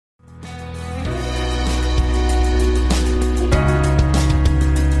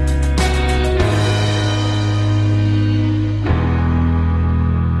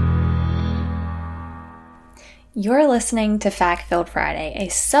You're listening to Fact-Filled Friday, a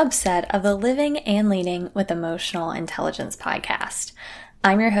subset of the Living and Leading with Emotional Intelligence podcast.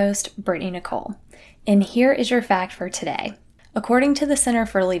 I'm your host, Brittany Nicole, and here is your fact for today. According to the Center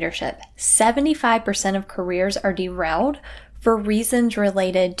for Leadership, 75% of careers are derailed for reasons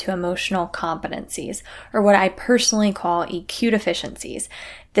related to emotional competencies, or what I personally call EQ deficiencies.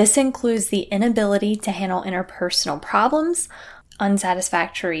 This includes the inability to handle interpersonal problems,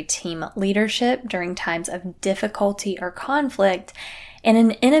 unsatisfactory team leadership during times of difficulty or conflict, and an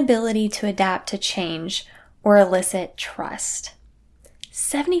inability to adapt to change or elicit trust.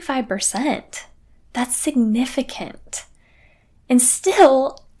 75%. That's significant. And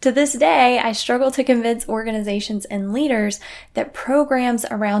still, to this day, I struggle to convince organizations and leaders that programs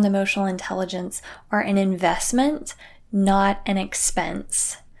around emotional intelligence are an investment, not an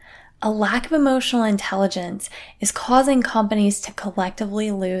expense. A lack of emotional intelligence is causing companies to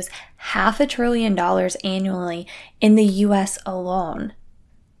collectively lose $500 billion annually in the US alone.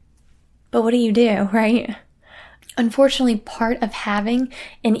 But what do, right? Unfortunately, part of having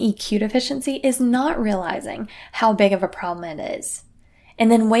an EQ deficiency is not realizing how big of a problem it is,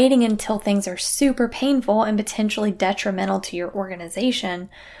 and then waiting until things are super painful and potentially detrimental to your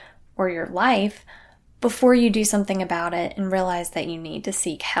organization or your life before you do something about it and realize that you need to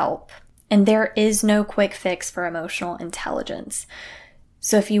seek help. And there is no quick fix for emotional intelligence.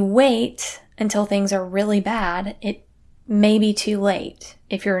 So if you wait until things are really bad, it may be too late,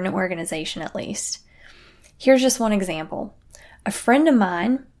 if you're an organization at least. Here's just one example. A friend of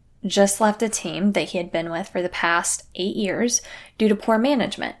mine just left a team that he had been with for the past 8 years due to poor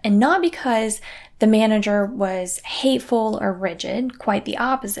management. And not because the manager was hateful or rigid, quite the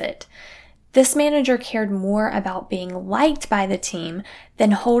opposite. This manager cared more about being liked by the team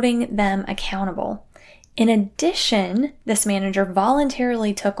than holding them accountable. In addition, this manager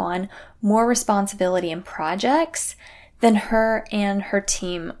voluntarily took on more responsibility and projects than her and her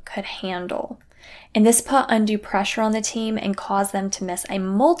team could handle. And this put undue pressure on the team and caused them to miss a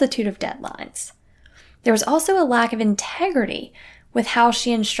multitude of deadlines. There was also a lack of integrity with how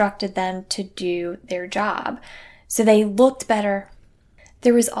she instructed them to do their job. So they looked better.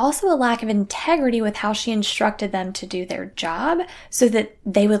 There was also a lack of integrity with how she instructed them to do their job so that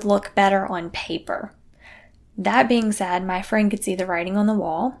they would look better on paper. That being said, my friend could see the writing on the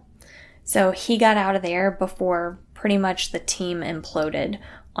wall, so he got out of there before pretty much the team imploded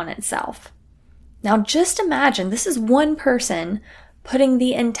on itself. Now just imagine, this is one person putting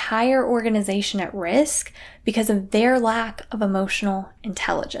the entire organization at risk because of their lack of emotional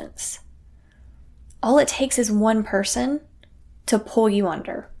intelligence. All it takes is one person to pull you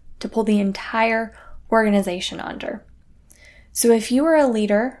under, to pull the entire organization under. So if you are a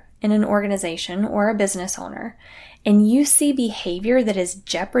leader in an organization or a business owner and you see behavior that is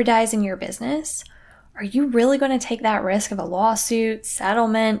jeopardizing your business, are you really going to take that risk of a lawsuit,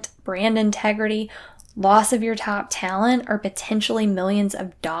 settlement, brand integrity, loss of your top talent, or potentially millions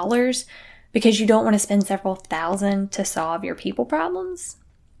of dollars because you don't want to spend several thousand to solve your people problems?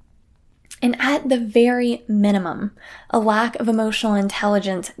 And at the very minimum, a lack of emotional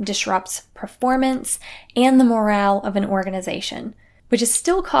intelligence disrupts performance and the morale of an organization, which is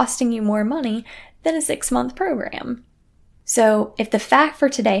still costing you more money than a 6-month program. So if the fact for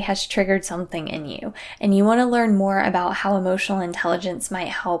today has triggered something in you and you want to learn more about how emotional intelligence might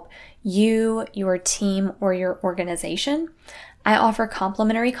help you, your team, or your organization, I offer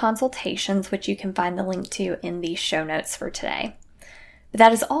complimentary consultations, which you can find the link to in the show notes for today. But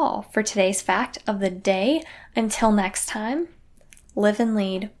that is all for today's fact of the day. Until next time, live and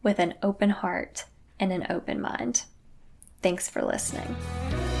lead with an open heart and an open mind. Thanks for listening.